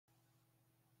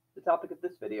The topic of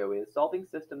this video is solving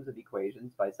systems of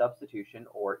equations by substitution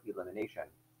or elimination.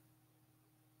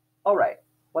 Alright,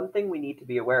 one thing we need to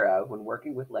be aware of when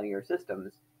working with linear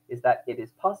systems is that it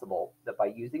is possible that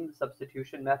by using the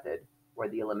substitution method or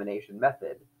the elimination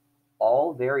method,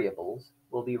 all variables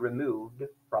will be removed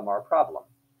from our problem.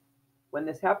 When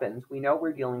this happens, we know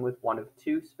we're dealing with one of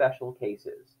two special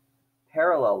cases: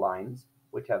 parallel lines,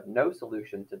 which have no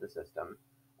solution to the system,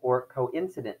 or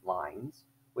coincident lines,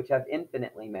 which have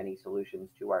infinitely many solutions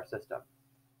to our system.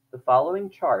 The following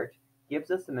chart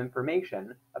gives us some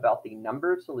information about the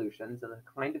number of solutions of the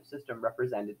kind of system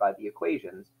represented by the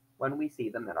equations when we see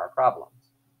them in our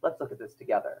problems. Let's look at this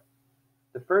together.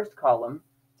 The first column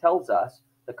tells us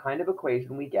the kind of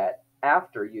equation we get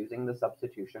after using the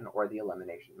substitution or the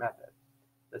elimination method.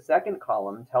 The second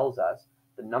column tells us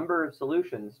the number of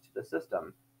solutions to the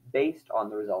system based on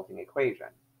the resulting equation.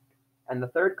 And the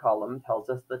third column tells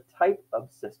us the type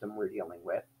of system we're dealing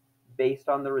with based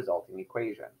on the resulting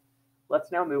equation.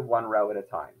 Let's now move one row at a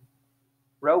time.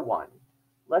 Row 1.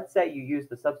 Let's say you use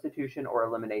the substitution or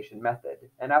elimination method,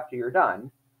 and after you're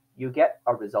done, you get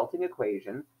a resulting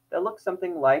equation that looks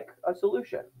something like a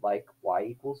solution, like y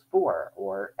equals 4,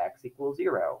 or x equals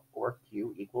 0, or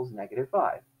q equals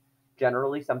 -5.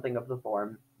 Generally something of the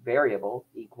form variable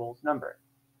equals number.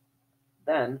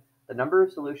 Then the number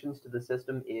of solutions to the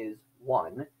system is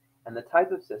 1, and the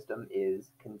type of system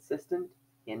is consistent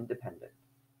independent.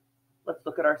 Let's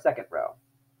look at our second row.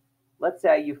 Let's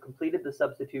say you've completed the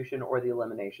substitution or the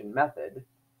elimination method,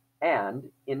 and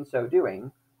in so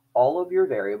doing, all of your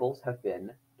variables have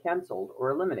been canceled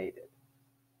or eliminated.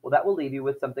 Well, that will leave you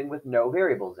with something with no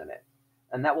variables in it,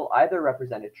 and that will either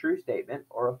represent a true statement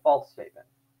or a false statement.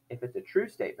 If it's a true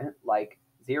statement, like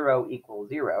 0 equals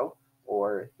 0,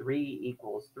 or 3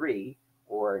 equals 3,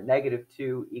 or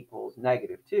 -2 equals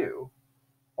 -2,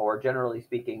 or generally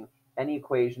speaking, any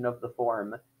equation of the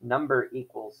form number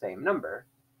equals same number,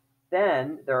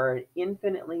 then there are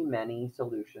infinitely many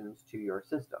solutions to your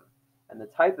system, and the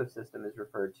type of system is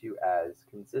referred to as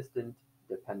consistent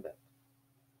dependent.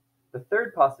 The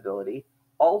third possibility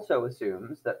also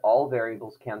assumes that all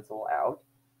variables cancel out,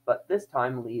 but this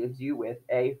time leaves you with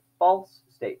a false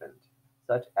statement,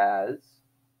 such as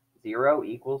 0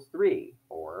 equals 3,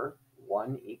 or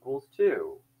 1 equals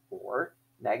 2, or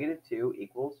 -2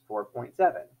 equals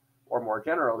 4.7, or more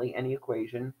generally, any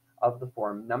equation of the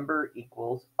form number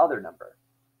equals other number.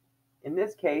 In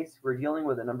this case, we're dealing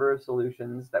with a number of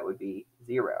solutions that would be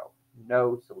 0,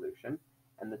 no solution,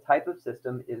 and the type of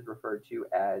system is referred to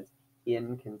as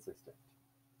inconsistent.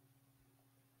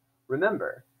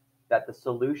 Remember that the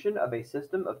solution of a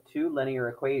system of two linear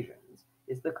equations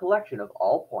is the collection of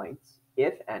all points,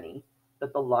 if any,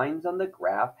 that the lines on the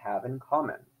graph have in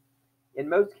common. In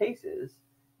most cases,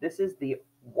 this is the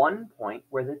one point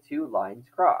where the two lines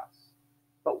cross.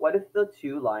 But what if the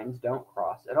two lines don't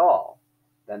cross at all?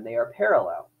 Then they are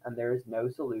parallel, and there is no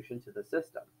solution to the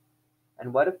system.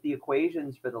 And what if the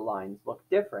equations for the lines look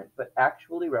different, but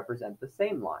actually represent the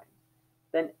same line?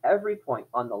 Then every point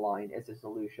on the line is a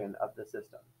solution of the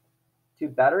system. To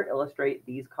better illustrate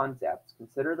these concepts,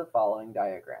 consider the following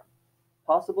diagram: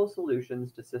 possible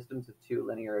solutions to systems of two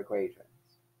linear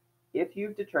equations. If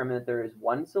you've determined that there is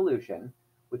one solution,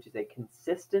 which is a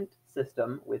consistent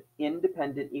system with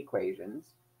independent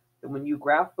equations, then when you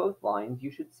graph both lines, you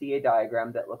should see a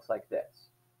diagram that looks like this: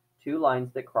 two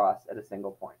lines that cross at a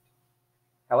single point.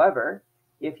 However,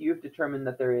 if you've determined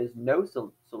that there is no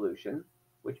solution,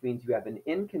 which means you have an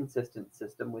inconsistent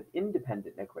system with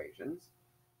independent equations,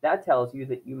 that tells you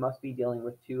that you must be dealing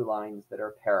with two lines that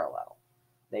are parallel.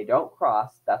 They don't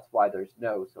cross, that's why there's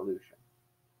no solution.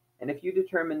 And if you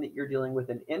determine that you're dealing with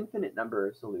an infinite number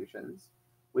of solutions,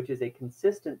 which is a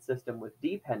consistent system with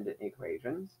dependent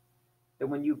equations, then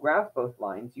when you graph both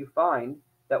lines, you find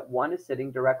that one is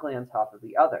sitting directly on top of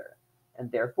the other,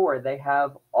 and therefore they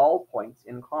have all points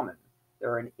in common.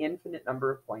 There are an infinite number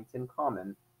of points in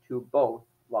common to both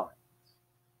lines.